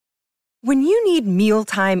When you need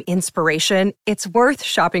mealtime inspiration, it's worth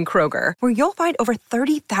shopping Kroger, where you'll find over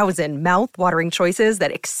 30,000 mouth-watering choices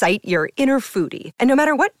that excite your inner foodie. And no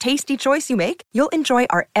matter what tasty choice you make, you'll enjoy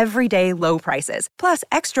our everyday low prices, plus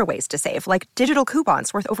extra ways to save, like digital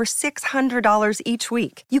coupons worth over $600 each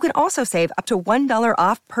week. You can also save up to $1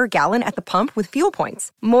 off per gallon at the pump with fuel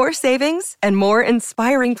points. More savings and more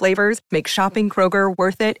inspiring flavors make shopping Kroger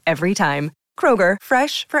worth it every time. Kroger,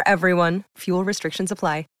 fresh for everyone. Fuel restrictions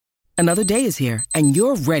apply. Another day is here, and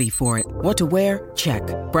you're ready for it. What to wear? Check.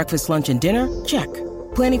 Breakfast, lunch, and dinner? Check.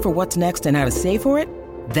 Planning for what's next and how to save for it?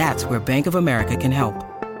 That's where Bank of America can help.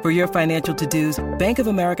 For your financial to-dos, Bank of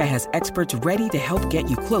America has experts ready to help get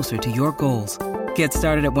you closer to your goals. Get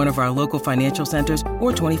started at one of our local financial centers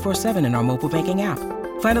or 24/7 in our mobile banking app.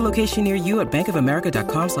 Find a location near you at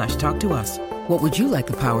bankofamerica.com/talktous. What would you like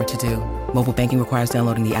the power to do? Mobile banking requires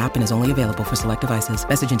downloading the app and is only available for select devices.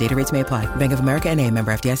 Message and data rates may apply. Bank of America N.A.,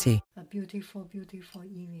 member FDIC. A beautiful, beautiful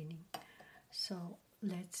evening. So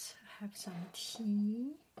let's have some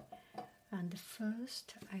tea. And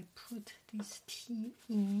first I put this tea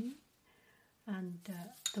in, and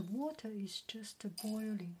the water is just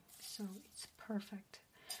boiling, so it's perfect.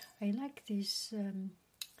 I like this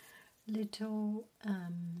little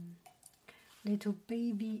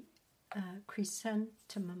baby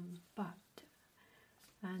chrysanthemum bud,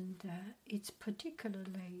 and it's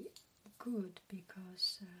particularly good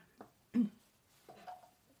because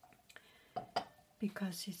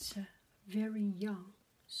it's very young,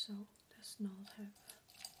 so does not have.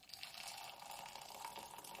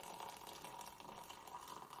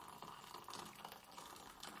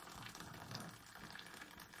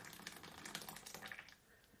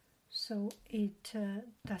 So it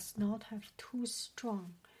does not have too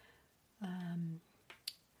strong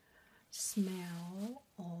smell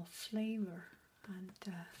or flavor, and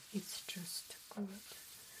it's just good.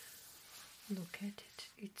 Look at it,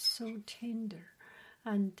 it's so tender,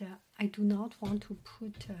 and I do not want to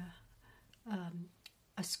put a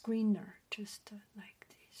screener, just like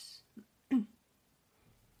this. And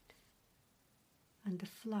the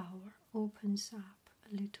flower opens up a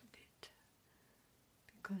little bit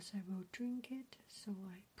because I will drink it, so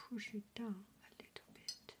I push it down a little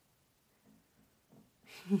bit.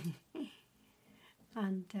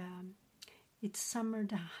 And it's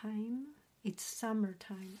summertime.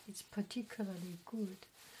 It's particularly good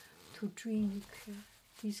to drink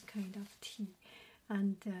this kind of tea.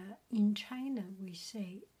 And in China, we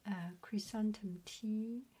say chrysanthemum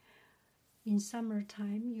tea. In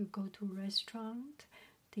summertime, you go to a restaurant,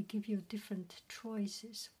 they give you different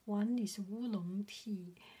choices. One is oolong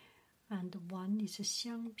tea, and one is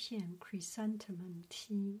xiangpian chrysanthemum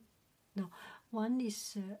tea. No, one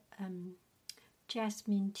is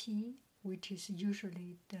jasmine tea, which is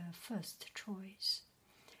usually the first choice.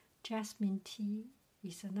 Jasmine tea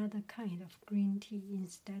is another kind of green tea.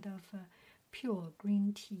 Instead of pure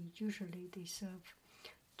green tea, usually they serve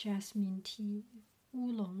jasmine tea,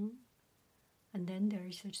 oolong, and then there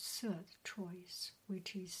is a third choice,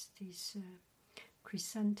 which is this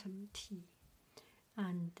chrysanthemum tea.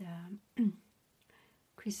 And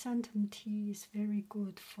chrysanthemum tea is very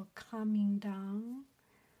good for calming down,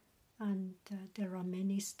 and there are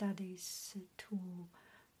many studies to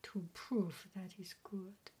prove that is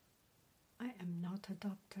good. I am not a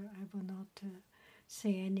doctor. I will not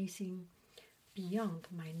say anything beyond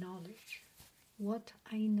my knowledge. What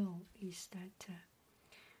I know is that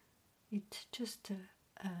it's just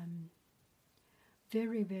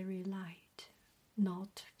very, very light,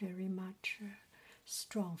 not very much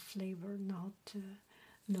strong flavor,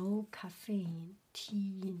 no caffeine,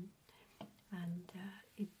 tea, and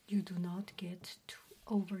you do not get too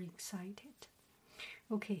overexcited.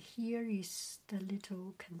 Okay, here is the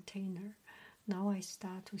little container. Now I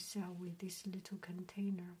start to sell with this little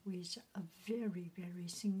container with a very, very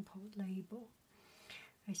simple label.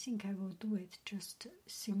 I think I will do it just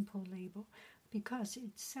simple label because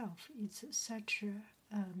itself it's such a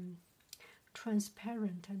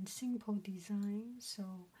transparent and simple design,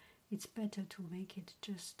 so it's better to make it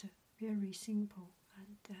just very simple,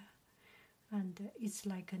 and it's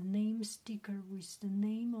like a name sticker with the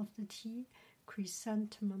name of the tea,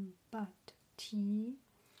 chrysanthemum bud tea,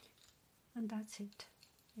 and that's it.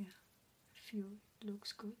 Yeah, I feel it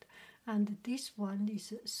looks good. And this one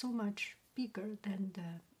is so much bigger than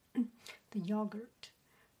the yogurt,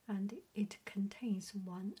 and it contains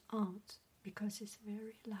 1 ounce because it's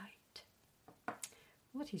very light.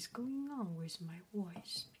 What is going on with my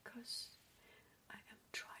voice? Because I am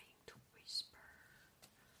trying to whisper.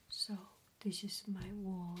 So this is my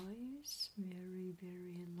voice, very,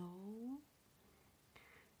 very low.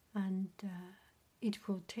 And it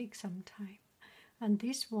will take some time. And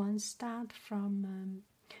this one start from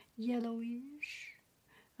yellowish,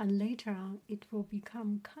 and later on it will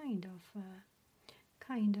become kind of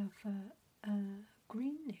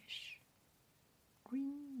greenish,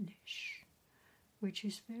 which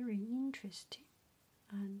is very interesting.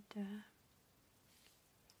 And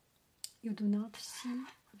you do not see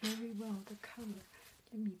very well the color.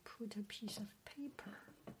 Let me put a piece of paper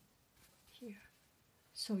here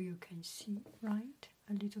so you can see, right?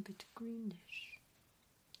 A little bit greenish.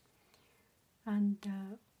 And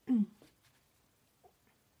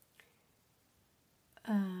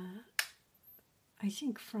I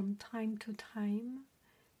think from time to time,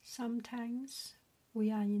 sometimes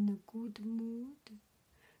we are in a good mood,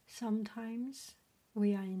 sometimes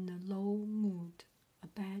we are in a low mood, a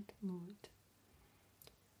bad mood.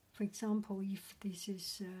 For example, if this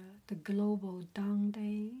is the global down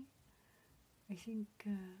day, I think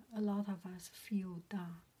a lot of us feel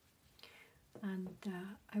down. And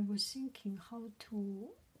I was thinking how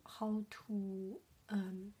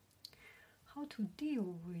to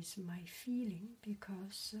deal with my feeling,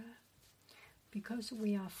 because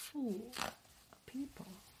we are full people.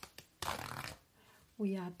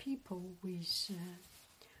 We are people with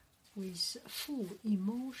full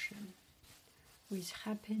emotion, with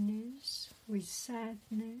happiness, with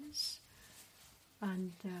sadness,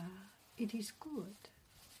 and it is good.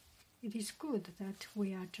 It is good that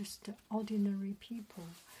we are just ordinary people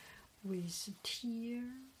with tear,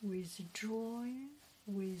 with joy,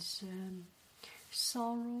 with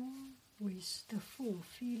sorrow, with the full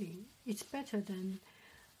feeling. It's better than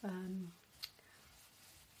a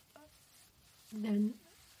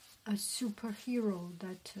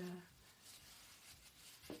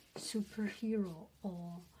superhero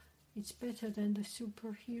or it's better than the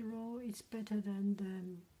superhero, it's better than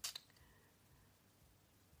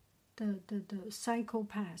the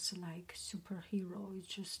psychopath like superhero. It's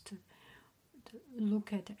just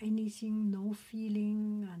look at anything, no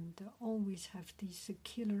feeling, and always have this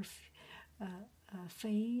killer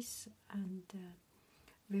face and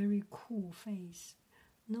very cool face.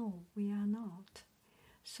 No, we are not.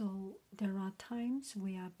 So there are times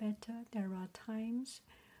we are better, there are times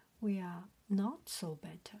we are not so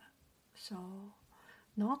better, so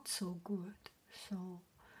not so good. So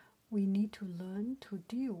we need to learn to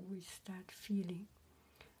deal with that feeling.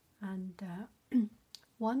 And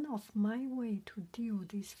one of my way to deal with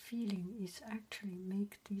this feeling is actually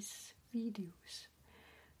make these videos,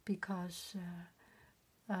 because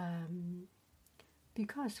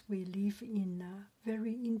we live in a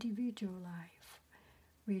very individual life.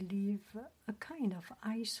 We live a kind of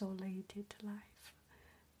isolated life.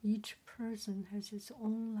 Each person has his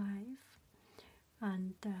own life,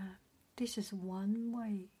 and this is one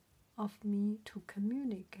way of me to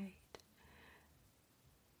communicate.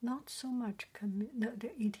 Not so much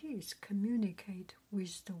it is communicate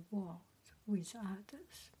with the world, with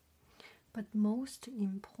others, but most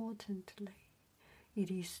importantly, it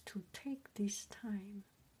is to take this time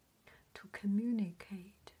to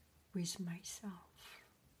communicate with myself.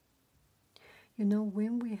 You know,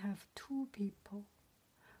 when we have two people,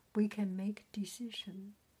 we can make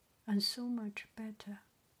decision, and so much better.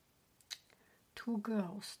 Two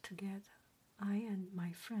girls together, I and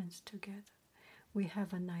my friends together, we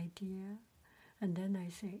have an idea, and then I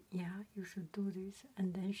say, yeah, you should do this,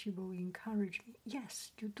 and then she will encourage me,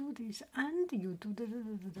 yes, you do this, and you do da.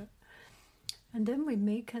 And then we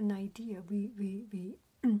make an idea, we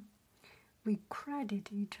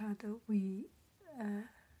credit each other, we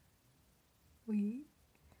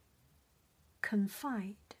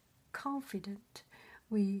confide, confident,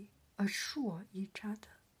 we assure each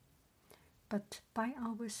other. But by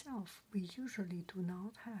ourselves, we usually do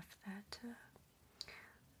not have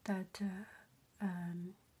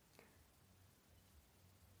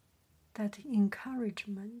that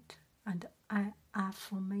encouragement and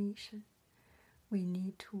affirmation. We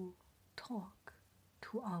need to talk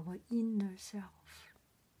to our inner self.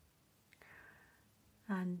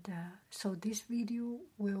 And so this video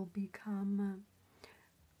will become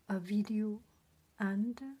a video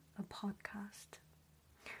and a podcast.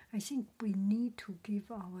 I think we need to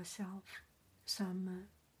give ourselves some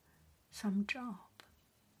job.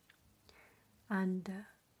 And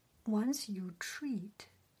once you treat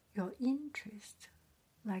your interest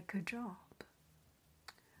like a job,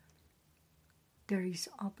 there is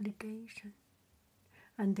obligation,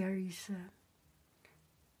 and there is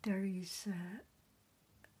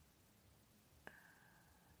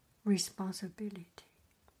responsibility.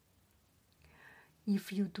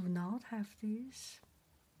 If you do not have this,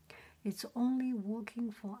 it's only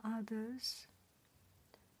working for others,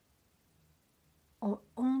 or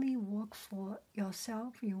only work for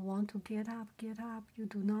yourself. You want to get up. You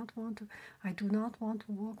do not want to, I do not want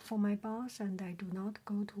to work for my boss, and I do not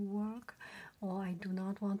go to work, or I do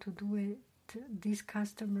not want to do it. This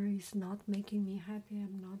customer is not making me happy,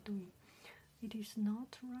 I'm not doing. It is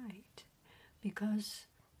not right, because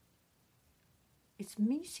it's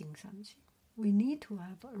missing something. We need to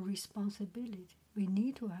have a responsibility. We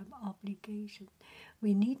need to have obligation.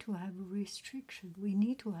 We need to have restriction. We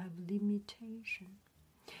need to have limitation.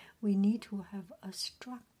 We need to have a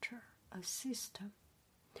structure, a system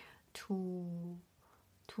to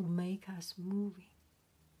make us moving.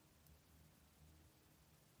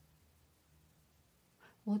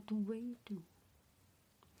 What do we do?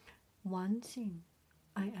 One thing,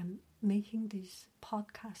 I am making this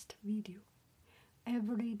podcast video.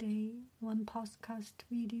 Every day, one podcast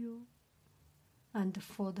video. And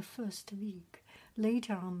for the first week,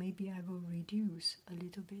 later on maybe I will reduce a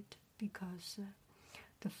little bit, because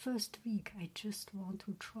the first week I just want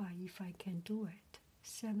to try if I can do it.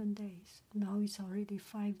 7 days. Now it's already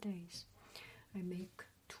 5 days. I make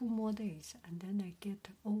 2 more days and then I get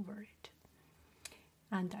over it.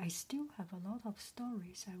 And I still have a lot of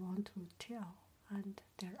stories I want to tell, and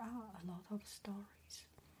there are a lot of stories.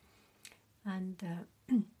 And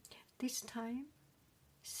this time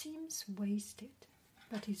seems wasted,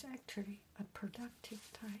 but it's actually a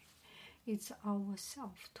productive time. It's our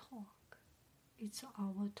self-talk. It's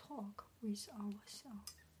our talk with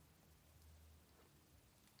ourselves.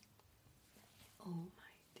 Oh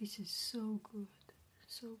my, this is so good,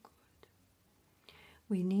 so good.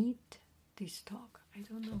 We need this talk. I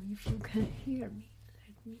don't know if you can hear me.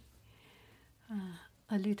 Let me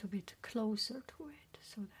a little bit closer to it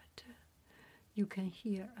so that you can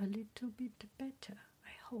hear a little bit better,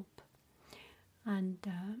 I hope. And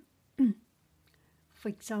for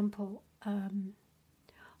example,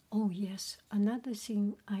 oh yes, another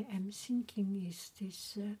thing I am thinking is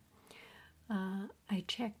this. I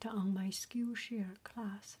checked on my Skillshare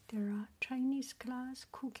class. There are Chinese class,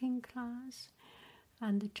 cooking class,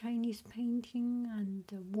 and Chinese painting and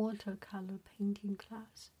watercolor painting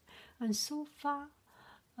class. And so far,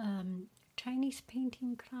 Chinese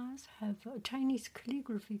painting class Chinese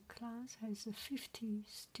calligraphy class has 50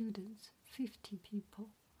 students, 50 people.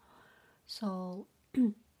 So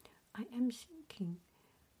I am thinking,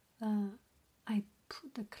 I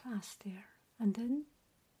put the class there, and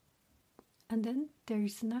then there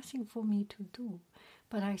is nothing for me to do,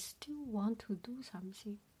 but I still want to do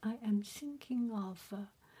something. I am thinking of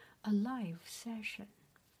a live session,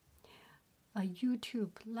 a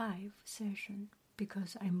YouTube live session,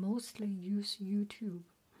 because I mostly use YouTube.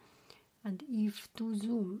 And if do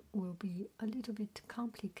Zoom will be a little bit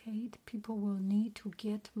complicated, people will need to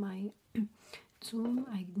get my Zoom,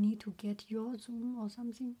 I need to get your Zoom or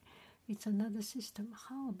something. It's another system.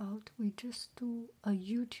 How about we just do a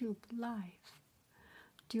YouTube live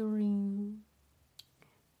during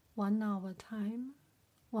 1 hour time,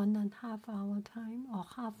 1.5 hour time, or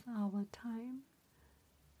half hour time?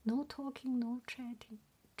 No talking, no chatting,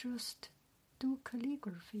 just do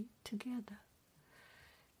calligraphy together.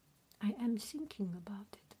 I am thinking about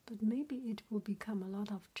it, but maybe it will become a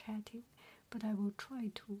lot of chatting, but I will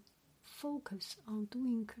try to focus on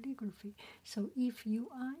doing calligraphy. So if you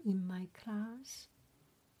are in my class,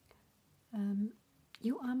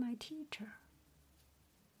 you are my teacher.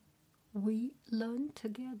 We learn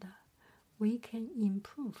together. We can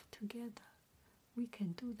improve together. We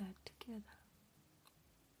can do that together.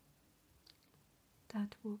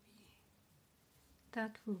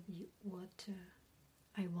 That will be what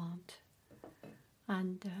I want.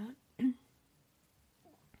 And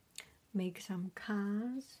make some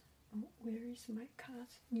cards. Oh, where is my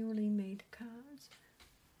cards? Newly made cards.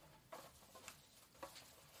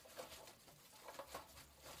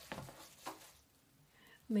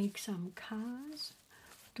 Make some cards.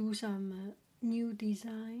 Do some new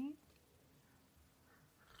design.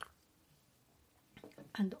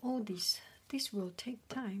 And all this will take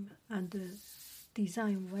time. And the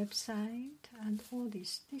design website and all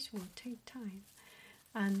this will take time.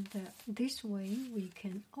 And this way we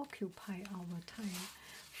can occupy our time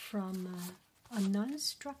from a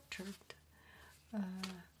non-structured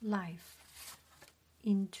life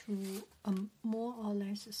into a more or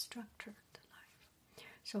less structured life.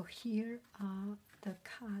 So here are the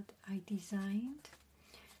card I designed,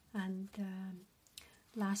 and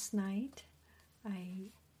last night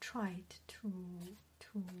I tried to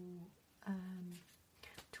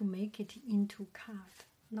make it into card.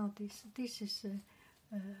 Not this. This is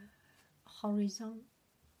a horizontal,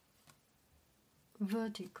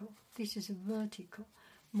 vertical. This is vertical,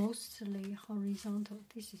 mostly horizontal.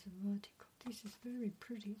 This is vertical. this is very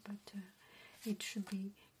pretty, but it should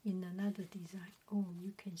be in another design. Oh,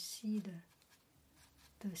 you can see the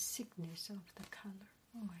thickness of the color.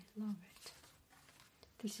 Oh, I love it.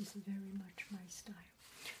 This is very much my style.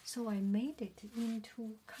 So I made it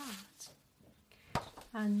into cards,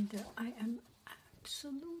 and I am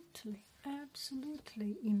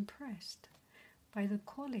absolutely impressed by the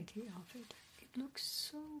quality of it. It looks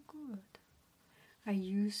so good. I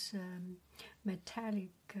use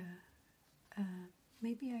metallic,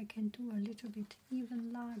 maybe I can do a little bit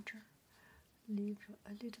even larger, leave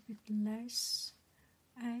a little bit less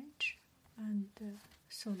edge, and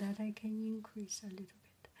so that I can increase a little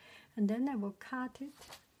bit. And then I will cut it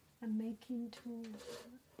and make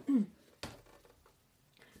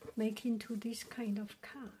into this kind of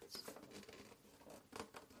cards.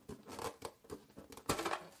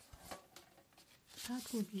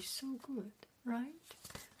 That would be so good, right?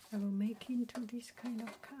 I will make into this kind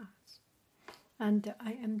of cards. And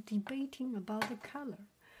I am debating about the color.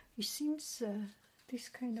 It seems this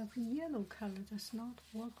kind of yellow color does not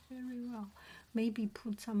work very well. Maybe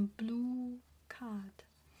put some blue card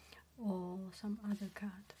or some other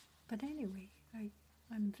card. But anyway,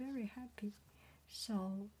 I'm very happy.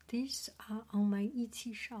 So these are on my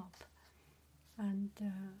Etsy shop. And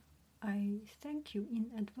I thank you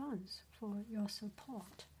in advance for your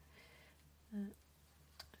support.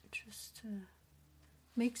 Just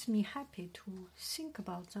makes me happy to think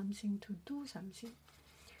about something, to do something,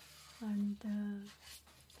 and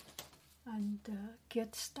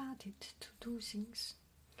get started to do things.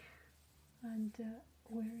 And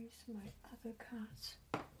where is my other cards?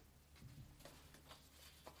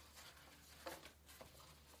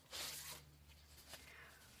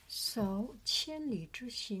 So, 千里之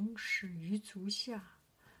行始于足下.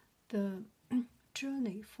 The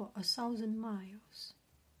journey for 1,000 miles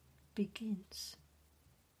begins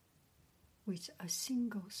with a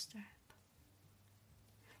single step.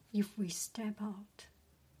 If we step out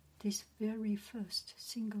this very first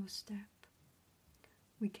single step,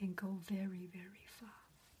 we can go very, very far.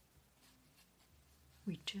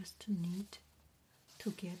 We just need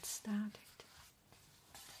to get started.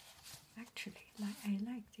 Actually, I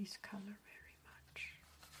like this color very much.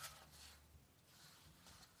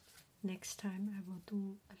 Next time I will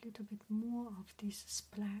do a little bit more of this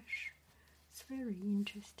splash. It's very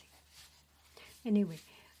interesting. Anyway,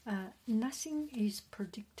 nothing is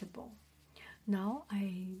predictable. Now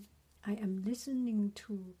I am listening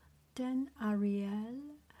to Dan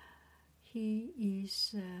Ariely. He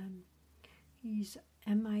is he's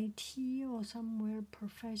MIT or somewhere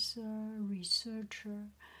professor,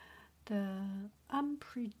 researcher. The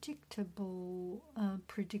unpredictable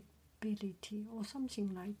predictability or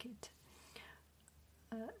something like it.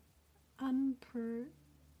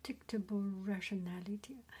 Unpredictable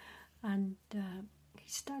rationality. And he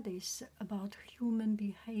studies about human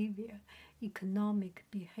behavior, economic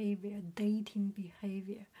behavior, dating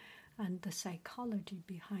behavior, and the psychology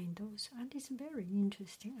behind those. And it's very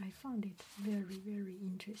interesting. I found it very, very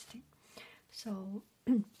interesting. So,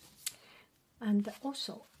 and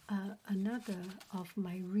also, another of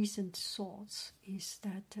my recent thoughts is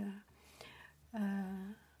that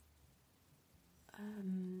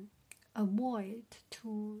avoid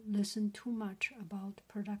to listen too much about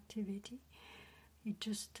productivity. It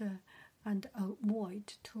just and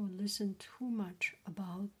avoid to listen too much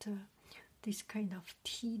about this kind of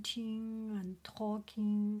teaching and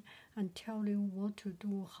talking and telling what to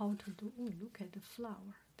do, how to do. Oh, look at the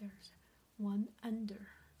flower. There's one under.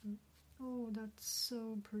 Oh, that's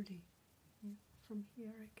so pretty. Yeah, from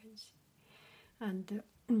here I can see.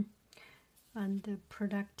 And the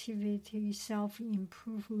productivity,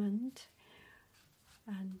 self-improvement,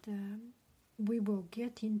 and we will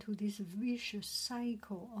get into this vicious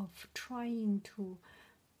cycle of trying to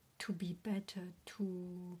be better,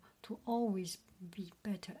 to always be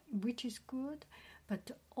better, which is good,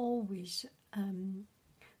 but always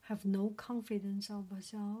have no confidence of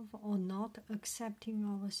ourselves, or not accepting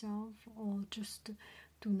ourselves, or just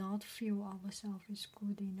do not feel ourselves is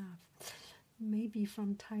good enough. Maybe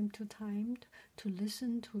from time to time to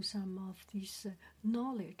listen to some of these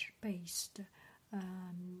knowledge-based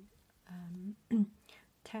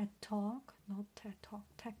TED Talk, not TED Talk,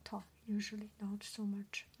 Tech Talk, usually not so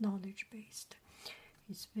much knowledge-based.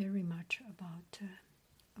 It's very much about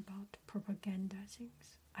propaganda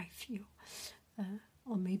things, I feel.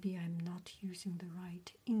 Or maybe I'm not using the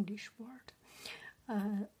right English word.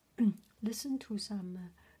 Listen to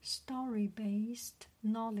some story-based,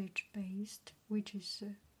 knowledge-based, which is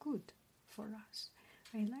good for us.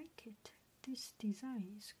 I like it. This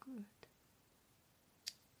design is good.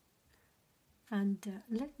 And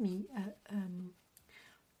let me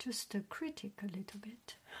just critic a little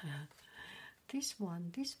bit. This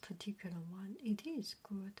particular one, it is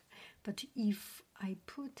good. But if I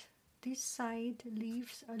put this side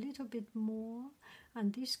leaves a little bit more,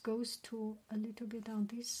 and this goes to a little bit on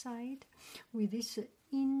this side, with this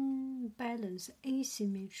imbalance,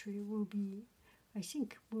 asymmetry will be, I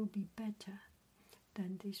think, will be better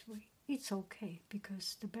than this way. It's okay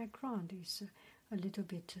because the background is a little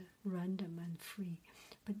bit random and free.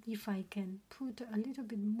 But if I can put a little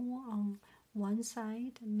bit more on one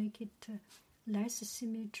side and make it less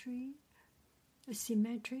symmetric,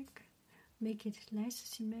 make it less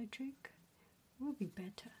symmetric, will be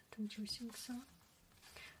better. Don't you think so?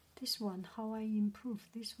 This one, how I improve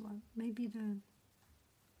this one, maybe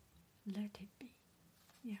let it be.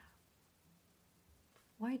 Yeah.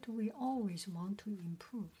 Why do we always want to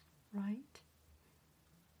improve, right?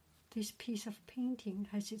 This piece of painting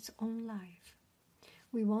has its own life.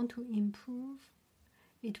 We want to improve.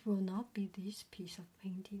 It will not be this piece of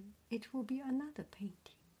painting. It will be another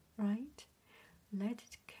painting, right? Let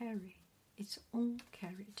it carry its own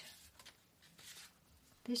character.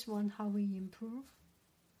 This one, how we improve?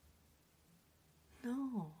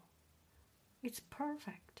 No, it's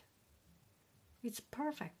perfect. It's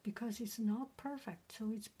perfect because it's not perfect,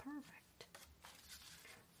 so it's perfect.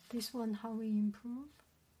 This one, how we improve?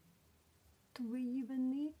 Do we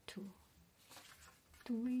even need to?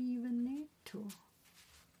 Do we even need to?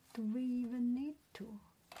 Do we even need to?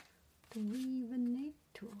 Do we even need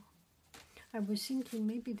to? I was thinking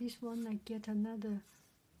maybe this one I get another.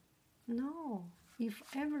 No, if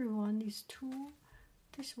everyone is two,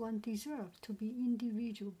 this one deserves to be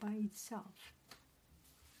individual by itself.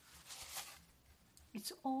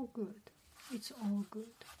 It's all good. It's all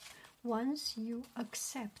good. Once you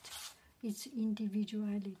accept its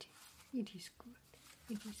individuality, it is good.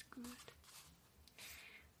 It is good.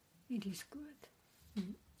 It is good.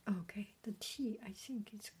 Okay, the tea, I think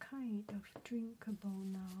it's kind of drinkable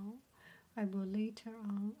now. I will later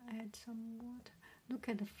on add some water. Look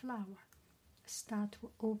at the flower. Start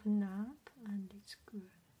to open up and it's good.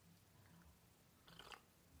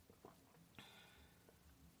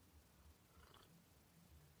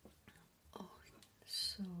 Oh,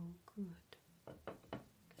 so good.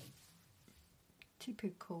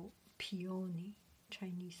 Typical peony,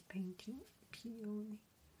 Chinese painting, peony.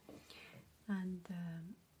 And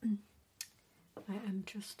I am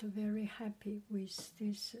just very happy with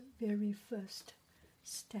this very first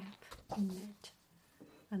step in it.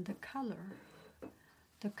 And the color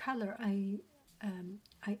I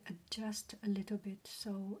adjust a little bit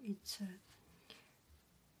so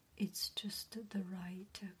it's just the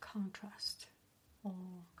right contrast,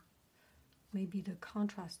 or maybe the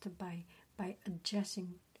contrast by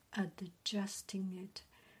adjusting it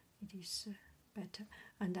is better.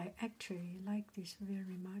 And I actually like this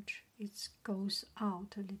very much. It goes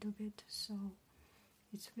out a little bit, so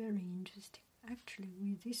it's very interesting. Actually,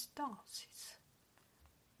 with these dots,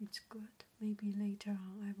 it's good. Maybe later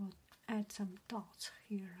on I will add some dots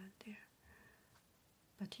here and there.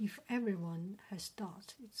 But if everyone has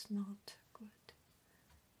dots, it's not good.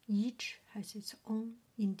 Each has its own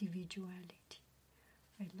individuality.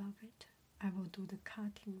 I love it. I will do the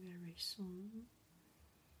cutting very soon.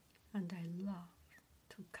 And I love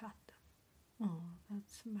to cut them. Oh,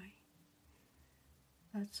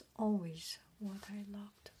 that's always what I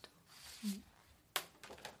love to do.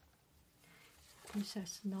 This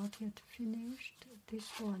has not yet finished. This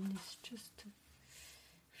one is just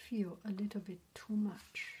feel a little bit too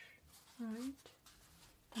much, right?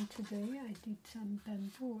 And today I did some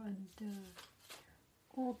bamboo and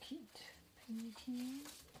orchid painting.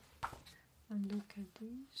 And look at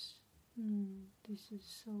this. This is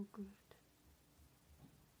so good.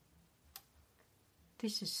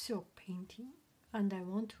 This is silk painting, and I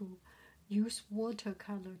want to use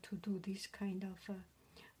watercolor to do this kind of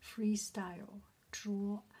freestyle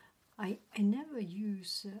draw. I never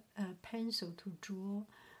use a pencil to draw.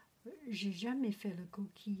 J'ai jamais fait le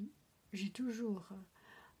coquille. J'ai toujours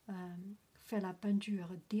fait la peinture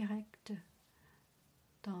directe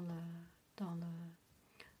dans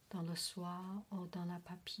le soie ou dans la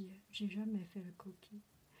papier. J'ai jamais fait le coquille.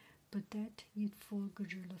 Peut-être il faut que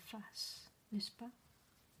je le fasse, n'est-ce pas?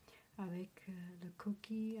 Avec le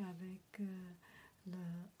coquille, avec le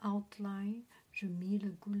outline, je mets la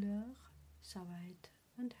couleur, ça va être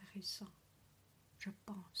intéressant. Je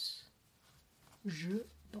pense.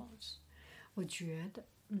 我觉得，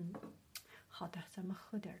好的，咱们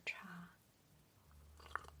喝点茶。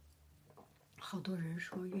好多人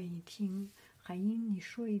说愿意听海英，你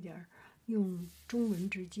说一点用中文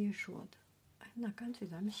直接说的。哎那干脆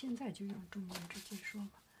咱们现在就用中文直接说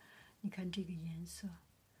吧。你看这个颜色，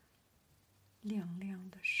亮亮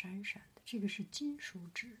的、闪闪的，这个是金属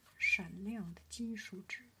纸，闪亮的金属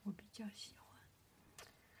纸，我比较喜欢。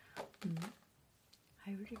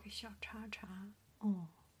还有这个小叉叉，哦，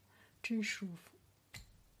真舒服。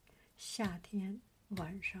夏天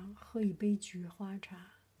晚上喝一杯菊花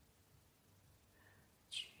茶。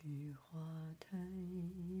菊花台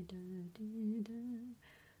的滴答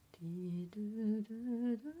滴答答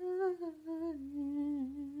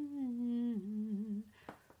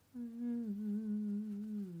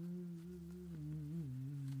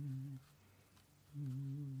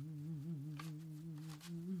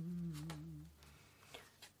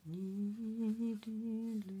你的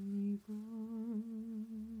泪光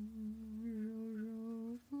柔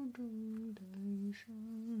柔中带伤。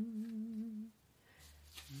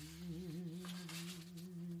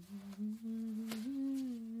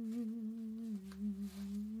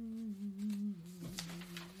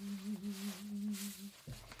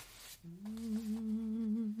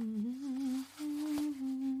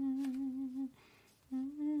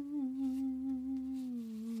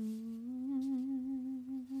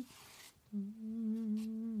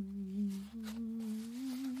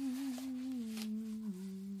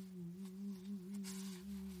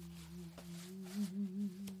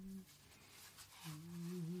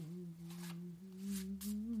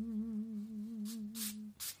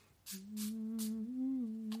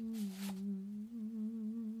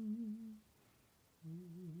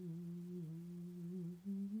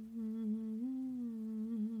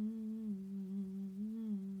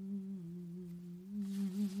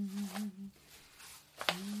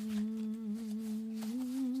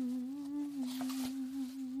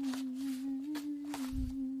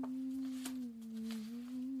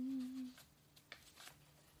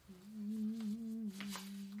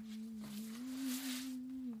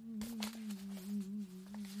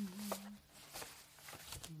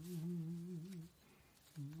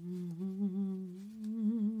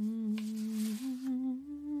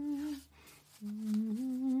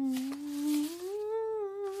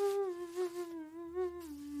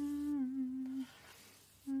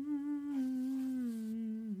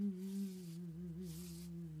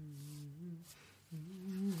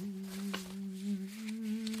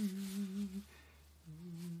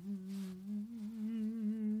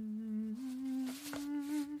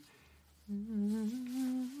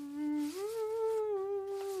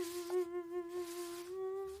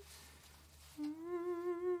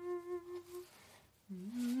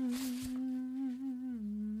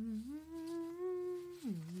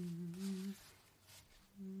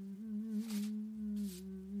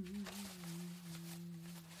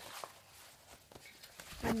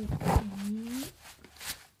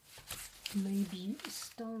Maybe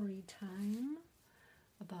story time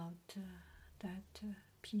about that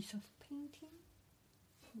piece of painting.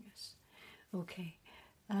 Yes. Okay.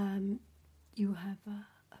 You have a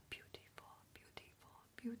beautiful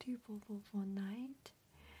night.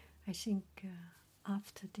 I think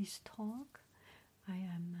after this talk, I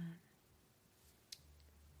am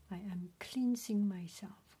cleansing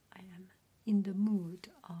myself. I am in the mood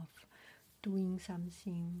of doing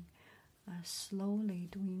something, slowly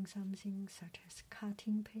doing something such as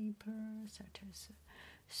cutting paper, such as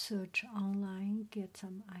search online, get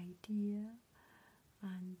some idea,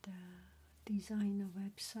 and design a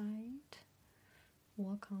website,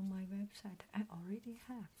 work on my website. I already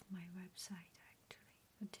have my website actually,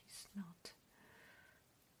 but it's not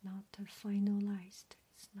finalized.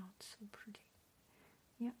 It's not so pretty.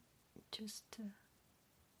 Yeah, just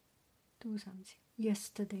do something.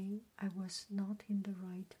 Yesterday I was not in the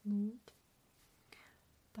right mood,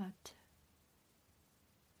 but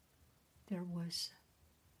there was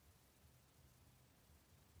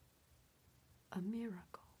a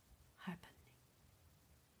miracle happening.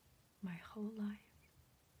 My whole life,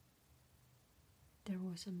 there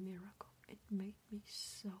was a miracle. It made me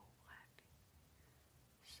so happy,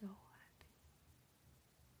 so happy,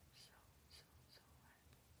 so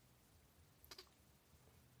happy.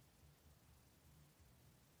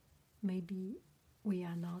 Maybe we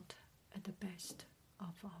are not at the best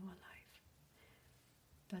of our life,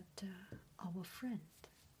 but our friend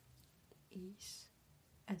is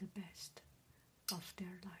at the best of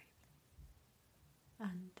their life.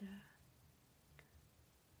 And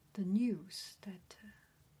the news that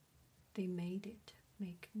they made it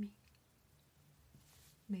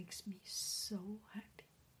makes me so happy.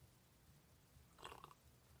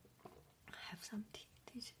 Have some tea.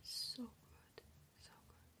 This is so good, so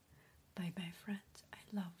good. Bye bye, friends. I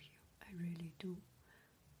love you. I really do.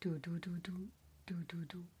 Do.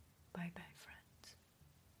 Bye bye, friends.